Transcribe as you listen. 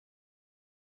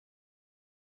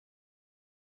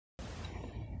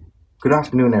Good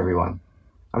afternoon, everyone.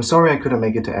 I'm sorry I couldn't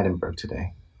make it to Edinburgh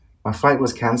today. My flight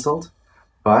was cancelled,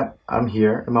 but I'm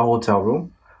here in my hotel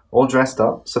room, all dressed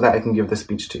up so that I can give this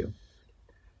speech to you.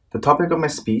 The topic of my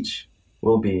speech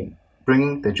will be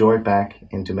bringing the joy back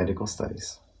into medical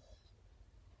studies.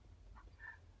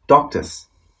 Doctors,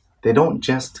 they don't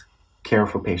just care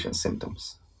for patients'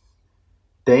 symptoms.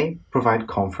 They provide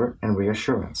comfort and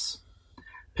reassurance.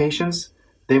 Patients,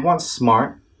 they want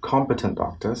smart, competent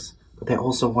doctors, but they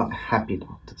also want happy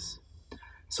doctors.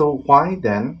 So why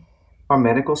then are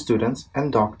medical students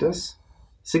and doctors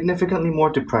significantly more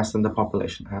depressed than the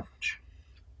population average?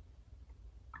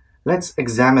 Let's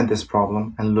examine this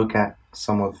problem and look at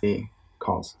some of the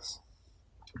causes.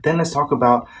 Then let's talk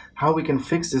about how we can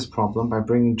fix this problem by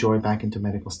bringing joy back into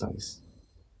medical studies.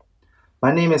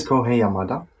 My name is Kohei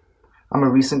Yamada. I'm a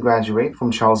recent graduate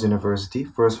from Charles University,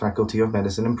 First Faculty of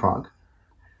Medicine in Prague.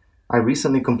 I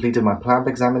recently completed my PLAB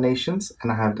examinations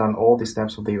and I have done all the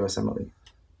steps of the USMLE.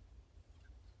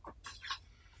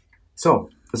 So,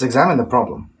 let's examine the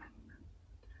problem.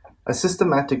 A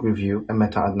systematic review and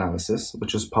meta-analysis,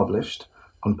 which was published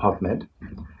on PubMed,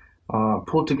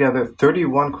 pulled together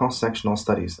 31 cross-sectional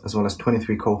studies as well as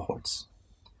 23 cohorts.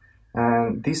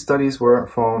 And these studies were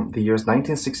from the years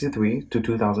 1963 to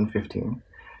 2015.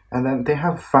 And then they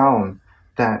have found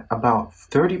that about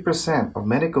 30% of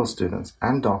medical students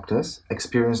and doctors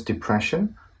experience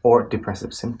depression or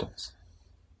depressive symptoms.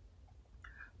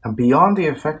 And beyond the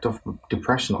effect of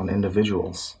depression on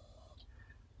individuals,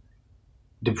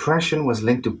 depression was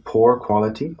linked to poor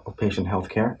quality of patient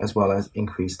healthcare as well as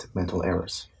increased mental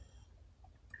errors.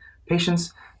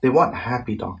 Patients, they want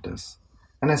happy doctors.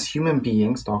 And as human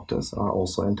beings, doctors are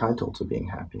also entitled to being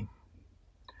happy.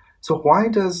 So why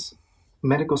does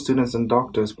medical students and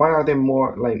doctors, why are they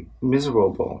more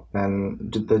miserable than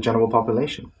the general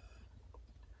population?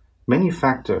 Many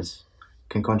factors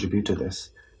can contribute to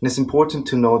this. And it's important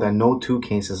to know that no two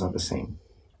cases are the same.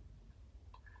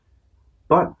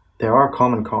 But there are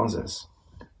common causes,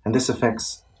 and this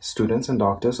affects students and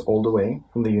doctors all the way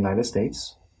from the United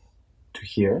States to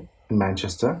here in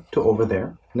Manchester to over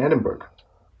there in Edinburgh.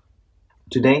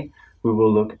 Today, we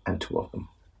will look at two of them.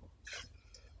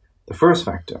 The first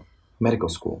factor, medical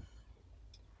school.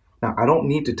 Now, I don't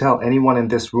need to tell anyone in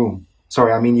this room,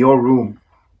 your room,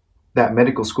 that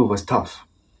medical school was tough.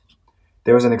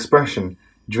 There is an expression,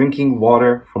 drinking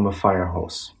water from a fire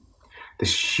hose. The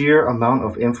sheer amount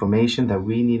of information that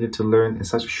we needed to learn in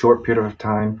such a short period of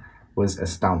time was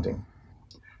astounding.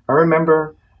 I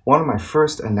remember one of my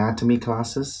first anatomy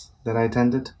classes that I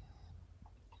attended.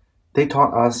 They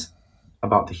taught us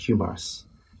about the humerus.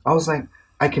 I was like,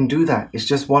 I can do that. It's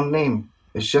just one name.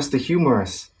 It's just the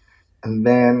humerus. And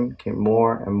then came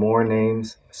more and more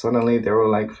names. Suddenly there were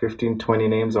like 15, 20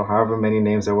 names or however many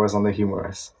names there was on the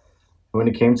humerus. When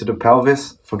it came to the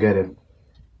pelvis, forget it.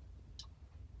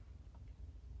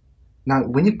 Now,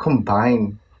 when you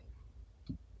combine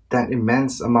that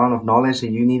immense amount of knowledge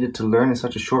that you needed to learn in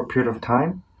such a short period of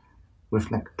time with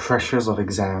pressures of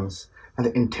exams and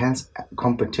the intense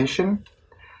competition,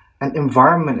 an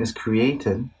environment is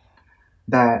created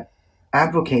that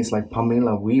advocates like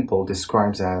Pamela Wiebel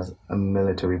describes as a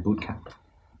military boot camp.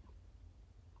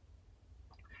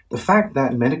 The fact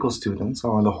that medical students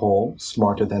are on the whole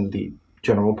smarter than the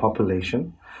general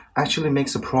population actually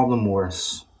makes the problem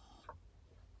worse.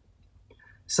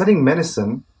 Studying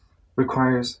medicine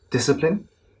requires discipline,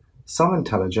 some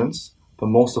intelligence, but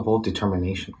most of all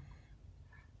determination.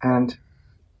 And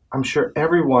I'm sure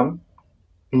everyone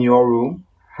in your room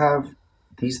have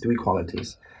these three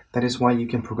qualities. That is why you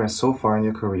can progress so far in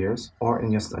your careers or in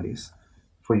your studies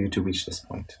for you to reach this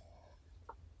point.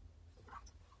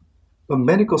 But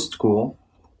medical school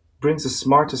brings the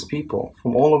smartest people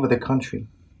from all over the country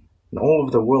and all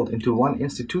over the world into one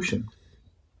institution.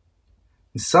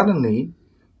 And suddenly,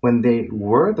 when they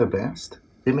were the best,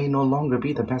 they may no longer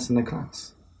be the best in the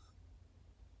class.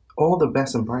 All the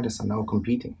best and brightest are now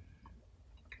competing.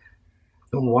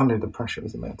 No wonder the pressure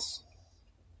is immense.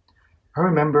 I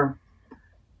remember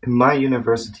in my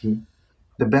university,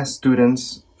 the best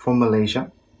students from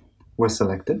Malaysia were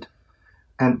selected,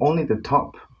 and only the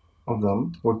top of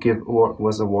them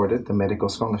was awarded the medical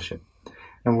scholarship.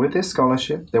 And with this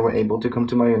scholarship, they were able to come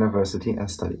to my university and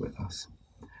study with us.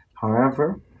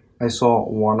 However, I saw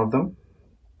one of them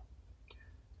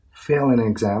fail an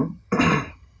exam,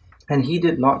 and he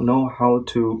did not know how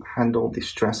to handle the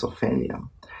stress of failure.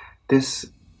 This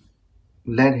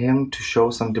led him to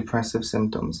show some depressive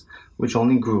symptoms, which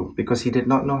only grew because he did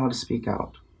not know how to speak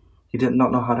out. He did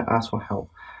not know how to ask for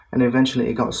help. And eventually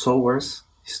it got so worse,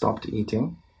 he stopped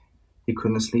eating. He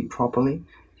couldn't sleep properly.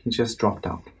 He just dropped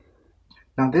out.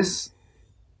 Now this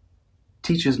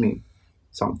teaches me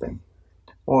something,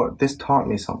 or this taught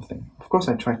me something. Of course,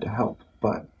 I tried to help,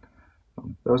 but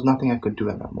there was nothing I could do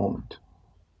at that moment.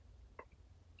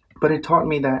 But it taught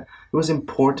me that it was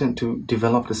important to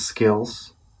develop the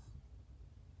skills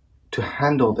to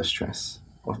handle the stress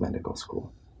of medical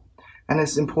school. And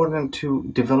it's important to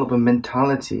develop a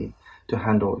mentality to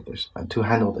handle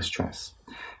the stress.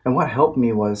 And what helped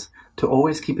me was to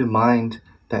always keep in mind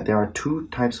that there are two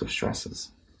types of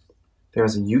stresses. There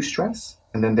is a eustress,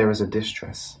 and then there is a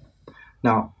distress.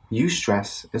 Now,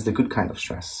 eustress is the good kind of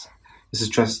stress. It's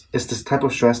this type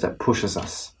of stress that pushes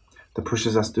us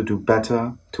to do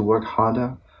better, to work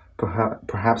harder,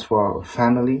 perhaps for our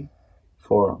family,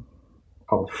 for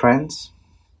our friends.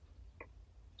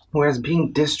 Whereas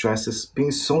being distressed is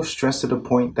being so stressed to the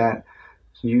point that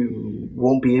you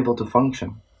won't be able to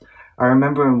function. I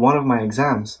remember in one of my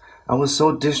exams, I was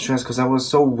so distressed because I was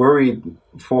so worried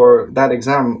for that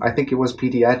exam. I think it was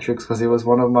pediatrics because it was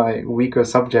one of my weaker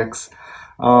subjects.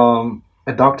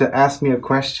 A doctor asked me a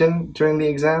question during the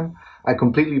exam. I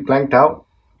completely blanked out.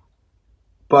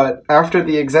 But after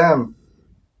the exam,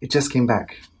 it just came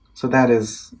back. So that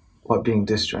is what being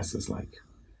distressed is like.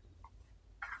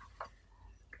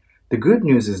 The good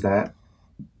news is that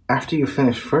after you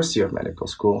finish first year of medical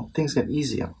school, things get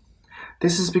easier.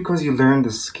 This is because you learn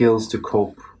the skills to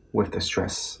cope with the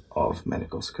stress of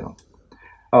medical school.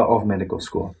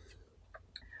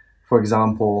 For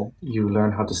example, you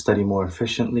learn how to study more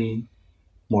efficiently,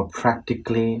 more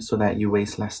practically, so that you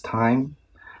waste less time.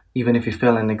 Even if you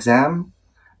fail an exam,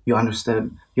 you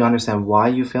understand why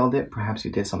you failed it. Perhaps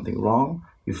you did something wrong.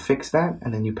 You fix that,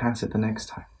 and then you pass it the next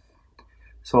time.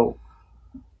 So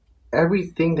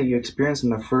everything that you experience in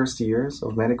the first years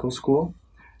of medical school,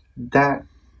 that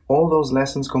all those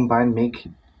lessons combined make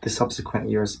the subsequent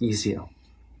years easier.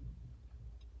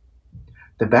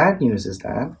 The bad news is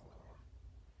that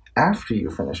after you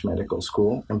finish medical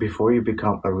school and before you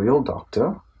become a real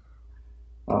doctor,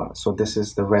 so this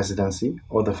is the residency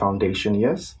or the foundation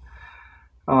years,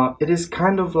 it is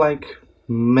kind of like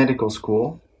medical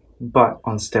school, but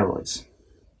on steroids.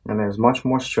 And it is much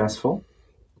more stressful,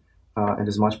 it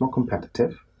is much more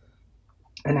competitive,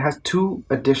 and it has two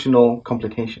additional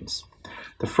complications.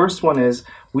 The first one is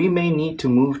we may need to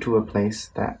move to a place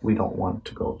that we don't want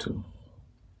to go to.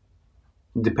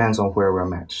 It depends on where we're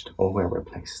matched or where we're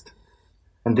placed.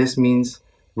 And this means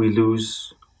we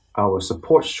lose our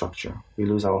support structure, we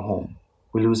lose our home,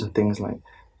 we lose things like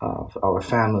our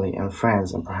family and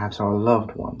friends and perhaps our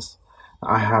loved ones.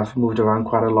 I have moved around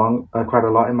quite a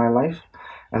lot in my life,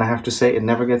 and I have to say it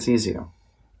never gets easier,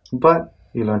 but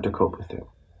you learn to cope with it.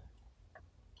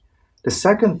 The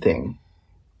second thing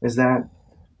is that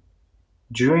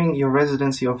during your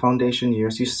residency or foundation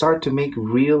years, you start to make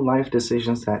real life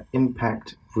decisions that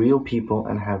impact real people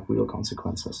and have real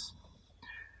consequences.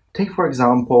 Take, for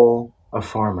example, a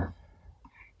farmer.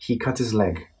 He cut his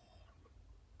leg.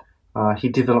 He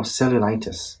develops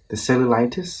cellulitis. The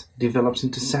cellulitis develops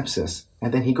into sepsis,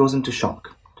 and then he goes into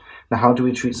shock. Now, how do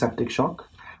we treat septic shock?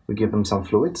 We give them some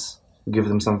fluids, we give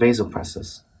them some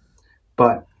vasopressors.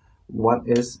 But what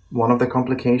is one of the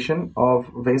complications of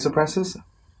vasopressors?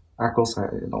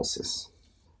 Acrocyanosis.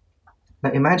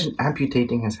 Now imagine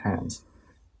amputating his hands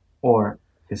or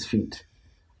his feet.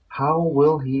 How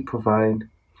will he provide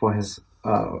for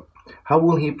the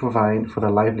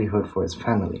livelihood for his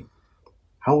family?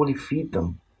 How will he feed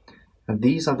them? And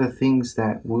these are the things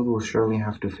that we will surely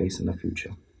have to face in the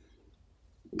future.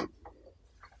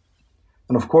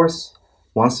 And of course,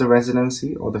 once the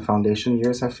residency or the foundation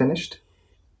years have finished,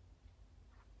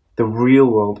 the real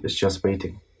world is just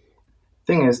waiting.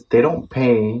 Thing is, they don't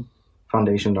pay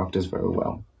foundation doctors very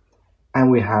well. And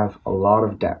we have a lot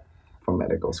of debt from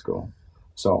medical school.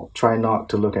 So try not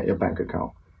to look at your bank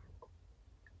account.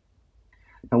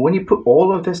 And when you put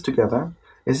all of this together,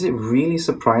 is it really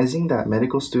surprising that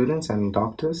medical students and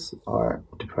doctors are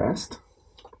depressed?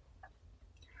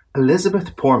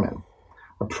 Elizabeth Poorman,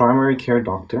 a primary care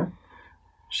doctor,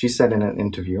 she said in an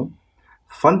interview,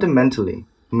 fundamentally,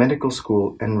 medical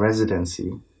school and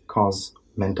residency cause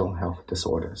mental health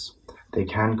disorders. They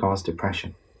can cause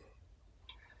depression.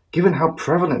 Given how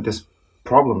prevalent this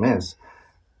problem is,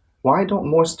 why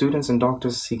don't more students and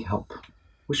doctors seek help?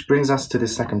 Which brings us to the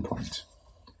second point,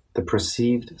 the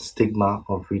perceived stigma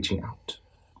of reaching out.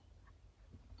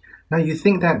 Now you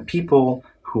think that people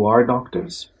who are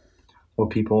doctors, or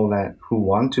people who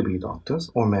want to be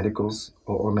doctors, or medical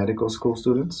school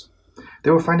students,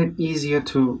 they will find it easier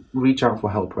to reach out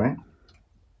for help, right?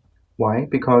 Why?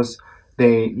 Because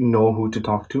they know who to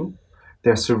talk to.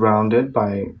 They're surrounded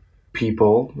by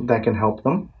people that can help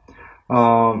them.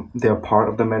 They're part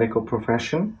of the medical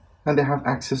profession. and they have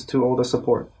access to all the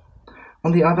support.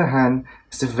 On the other hand,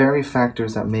 it's the very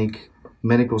factors that make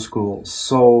medical school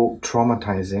so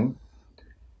traumatizing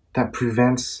that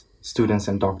prevents students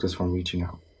and doctors from reaching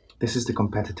out. This is the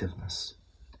competitiveness.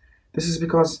 This is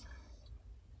because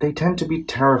they tend to be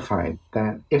terrified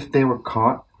that if they were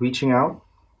caught reaching out,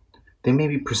 they may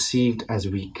be perceived as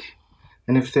weak.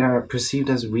 And if they are perceived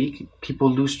as weak,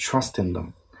 people lose trust in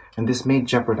them. And this may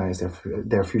jeopardize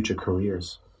their future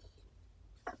careers.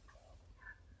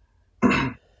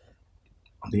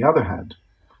 On the other hand,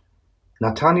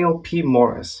 Nathaniel P.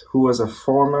 Morris, who was a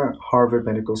former Harvard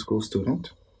Medical School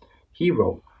student, he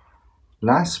wrote,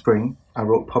 "Last spring, I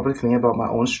wrote publicly about my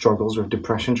own struggles with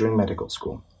depression during medical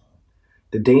school.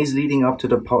 The days leading up to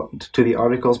the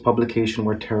article's publication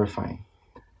were terrifying.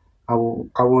 I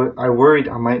worried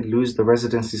I might lose the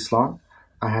residency slot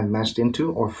I had matched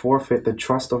into or forfeit the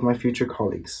trust of my future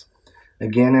colleagues.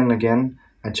 Again and again,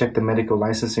 I checked the medical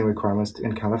licensing requirements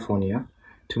in California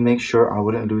to make sure I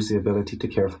wouldn't lose the ability to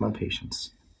care for my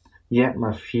patients. Yet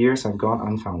my fears have gone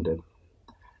unfounded.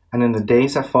 And in the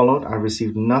days that followed, I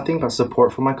received nothing but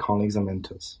support from my colleagues and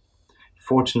mentors.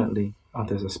 Fortunately,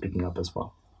 others are speaking up as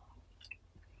well."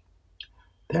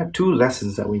 There are two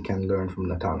lessons that we can learn from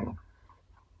Nathaniel.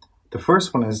 The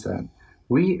first one is that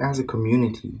we as a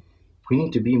community, we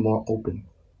need to be more open.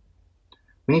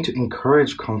 We need to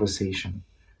encourage conversation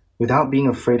without being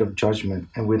afraid of judgment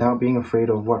and without being afraid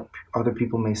of what other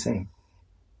people may say.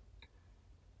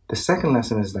 The second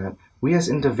lesson is that we as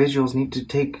individuals need to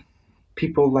take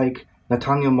people like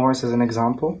Nathaniel Morris as an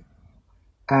example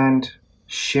and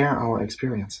share our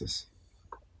experiences.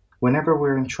 Whenever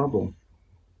we're in trouble,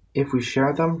 if we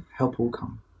share them, help will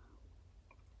come.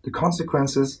 The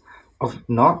consequences of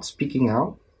not speaking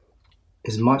out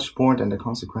is much more than the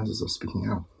consequences of speaking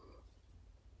out.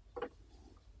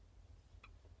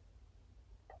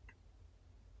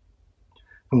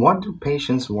 And what do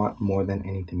patients want more than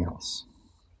anything else?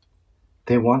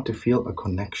 They want to feel a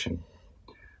connection.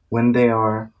 When they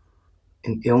are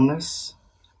in illness,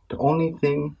 the only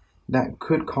thing that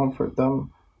could comfort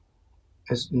them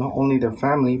is not only their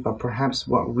family, but perhaps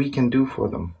what we can do for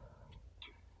them.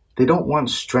 They don't want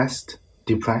stressed,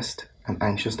 depressed, and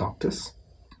anxious doctors,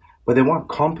 but they want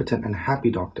competent and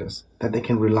happy doctors that they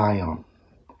can rely on.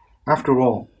 After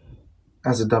all,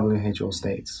 as the WHO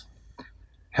states,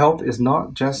 health is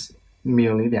not just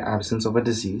merely the absence of a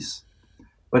disease,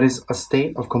 but is a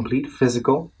state of complete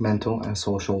physical, mental, and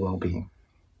social well-being.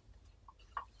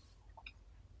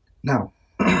 Now,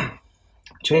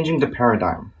 changing the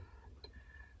paradigm.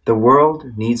 The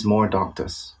world needs more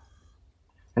doctors.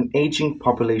 An aging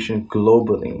population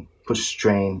globally puts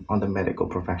strain on the medical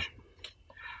profession.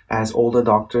 As older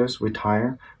doctors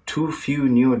retire, too few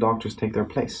newer doctors take their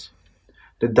place.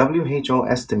 The WHO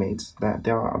estimates that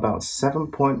there are about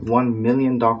 7.1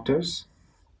 million doctors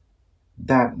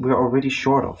that we're already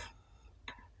short of.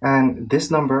 And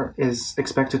this number is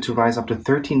expected to rise up to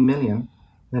 13 million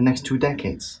in the next 2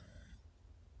 decades.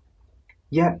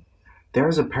 Yet, there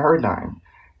is a paradigm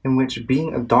in which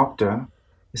being a doctor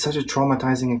is such a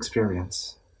traumatizing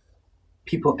experience.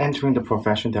 People entering the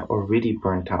profession, they're already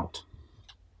burnt out.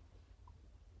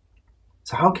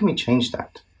 So how can we change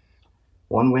that?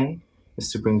 One way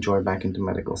is to bring joy back into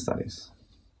medical studies.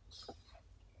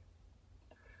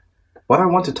 What I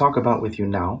want to talk about with you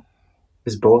now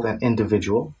is both an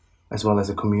individual as well as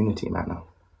a community matter.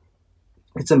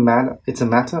 It's a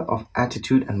matter of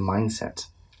attitude and mindset.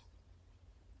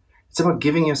 It's about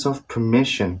giving yourself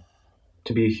permission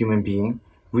to be a human being,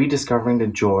 rediscovering the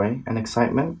joy and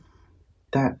excitement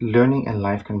that learning and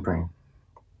life can bring.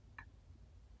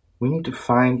 We need to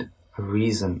find a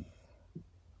reason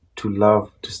to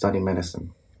love to study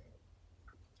medicine.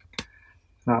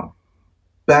 Now,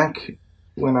 back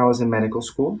when I was in medical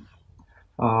school,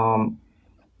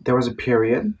 there was a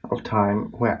period of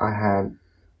time where I had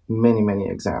many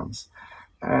exams,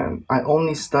 and I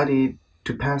only studied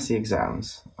to pass the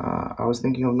exams. I was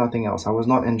thinking of nothing else. I was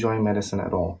not enjoying medicine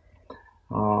at all.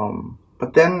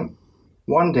 But then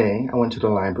one day I went to the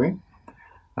library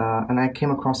and I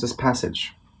came across this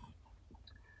passage,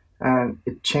 and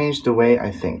it changed the way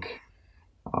I think.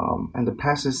 And the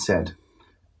passage said,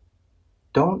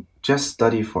 "Don't just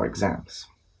study for exams.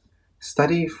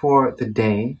 Study for the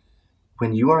day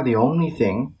when you are the only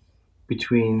thing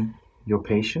between your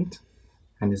patient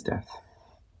and his death."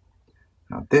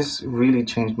 Now, this really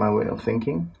changed my way of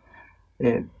thinking.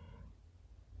 It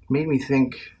made me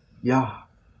think, yeah,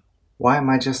 why am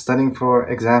I just studying for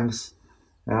exams?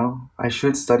 I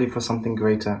should study for something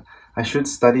greater. I should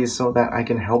study so that I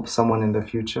can help someone in the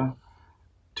future,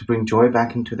 to bring joy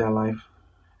back into their life,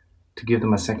 to give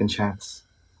them a second chance.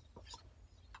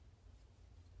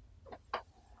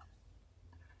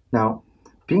 Now,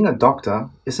 being a doctor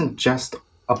isn't just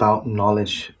about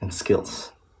knowledge and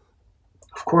skills.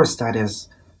 Of course, that is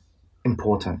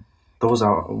important. Those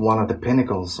are one of the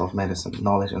pinnacles of medicine,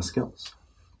 knowledge and skills.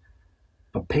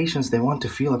 But patients, they want to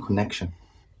feel a connection.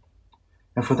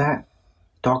 And for that,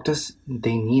 doctors,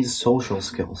 they need social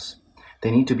skills.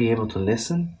 They need to be able to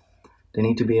listen, they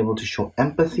need to be able to show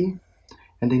empathy,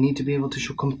 and they need to be able to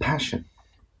show compassion.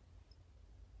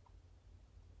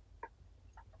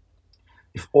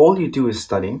 If all you do is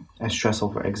study and stress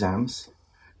over exams,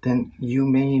 then you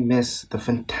may miss the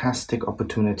fantastic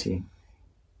opportunity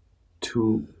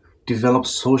to develop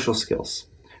social skills,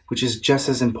 which is just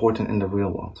as important in the real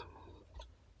world.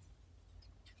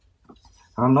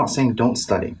 I'm not saying don't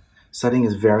study. Studying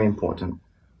is very important,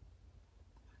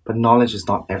 but knowledge is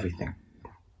not everything.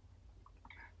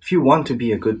 If you want to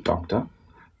be a good doctor,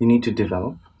 you need to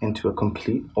develop into a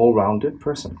complete, all-rounded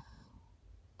person.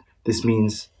 This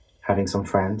means having some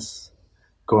friends,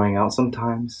 going out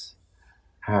sometimes,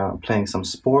 playing some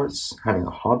sports, having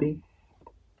a hobby.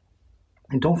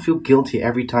 And don't feel guilty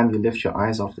every time you lift your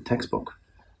eyes off the textbook.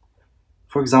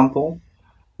 For example,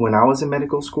 when I was in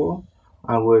medical school,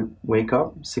 I would wake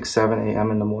up 6, 7 a.m.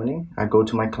 in the morning. I go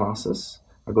to my classes,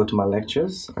 I go to my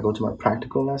lectures, I go to my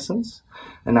practical lessons.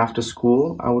 And after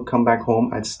school, I would come back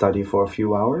home, I'd study for a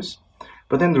few hours.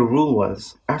 But then the rule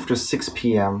was after 6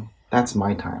 p.m., that's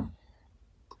my time.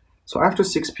 So after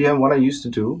 6 p.m., what I used to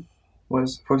do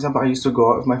was, for example, I used to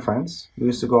go out with my friends. We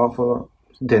used to go out for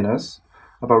dinners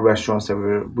about restaurants that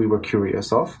we were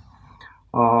curious of.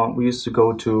 We used to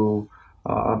go to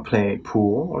play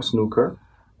pool or snooker.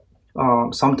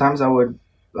 Sometimes I would,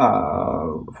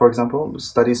 for example,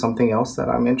 study something else that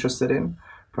I'm interested in,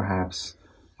 perhaps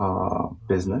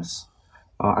business.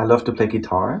 I love to play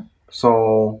guitar,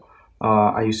 so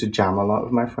I used to jam a lot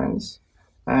with my friends.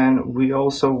 And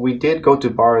we did go to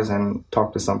bars and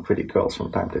talk to some pretty girls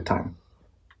from time to time.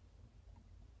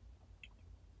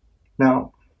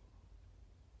 Now,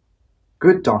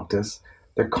 good doctors,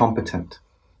 they're competent,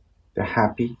 they're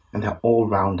happy, and they're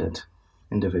all-rounded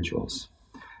individuals.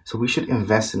 So we should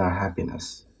invest in our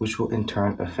happiness, which will in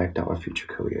turn affect our future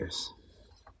careers.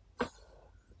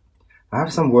 I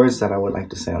have some words that I would like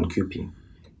to say on QUPI.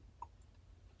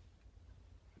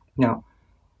 Now,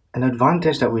 an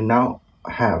advantage that we now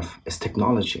have is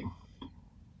technology.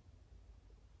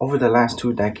 Over the last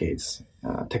 2 decades,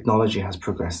 technology has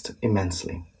progressed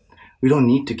immensely. We don't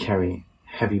need to carry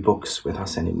heavy books with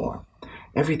us anymore.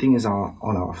 Everything is on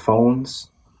our phones,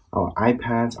 our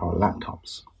iPads, our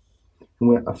laptops. And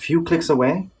we're a few clicks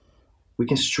away, we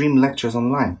can stream lectures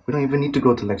online. We don't even need to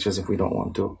go to lectures if we don't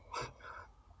want to.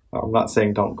 I'm not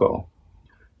saying don't go.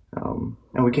 And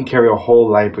we can carry a whole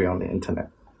library on the internet.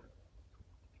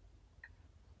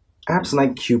 Apps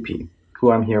like QUPI,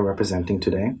 who I'm here representing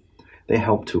today, they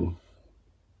help too.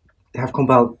 They have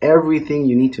compiled everything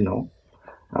you need to know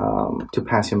to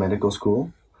pass your medical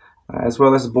school, as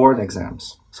well as board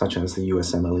exams, such as the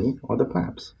USMLE or the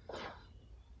PLABs.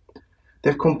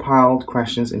 They've compiled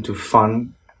questions into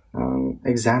fun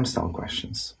exam-style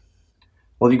questions.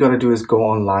 All you gotta do is go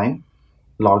online,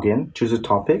 log in, choose a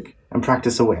topic, and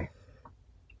practice away.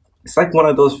 It's like one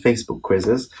of those Facebook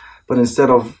quizzes, but instead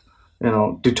of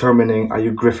determining are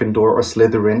you Gryffindor or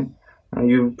Slytherin,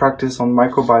 you practice on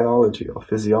microbiology or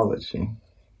physiology.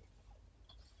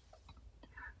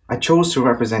 I chose to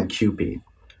represent QUPI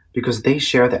because they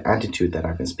share the attitude that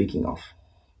I've been speaking of.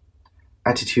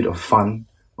 Attitude of fun,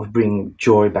 of bringing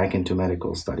joy back into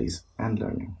medical studies and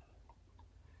learning.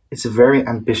 It's a very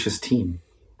ambitious team.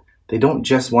 They don't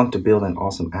just want to build an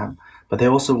awesome app, but they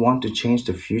also want to change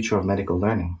the future of medical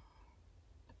learning.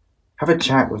 Have a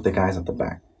chat with the guys at the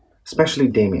back, especially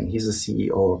Damien. He's the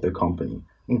CEO of the company.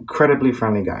 Incredibly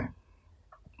friendly guy.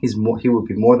 He would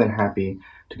be more than happy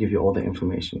to give you all the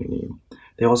information you need.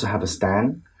 They also have a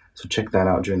stand, so check that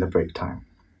out during the break time.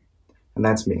 And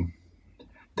that's me.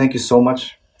 Thank you so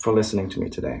much for listening to me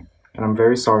today. And I'm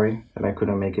very sorry that I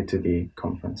couldn't make it to the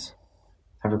conference.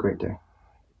 Have a great day.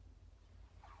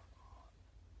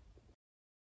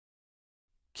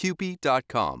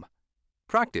 QUPI.com.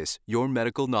 Practice your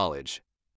medical knowledge.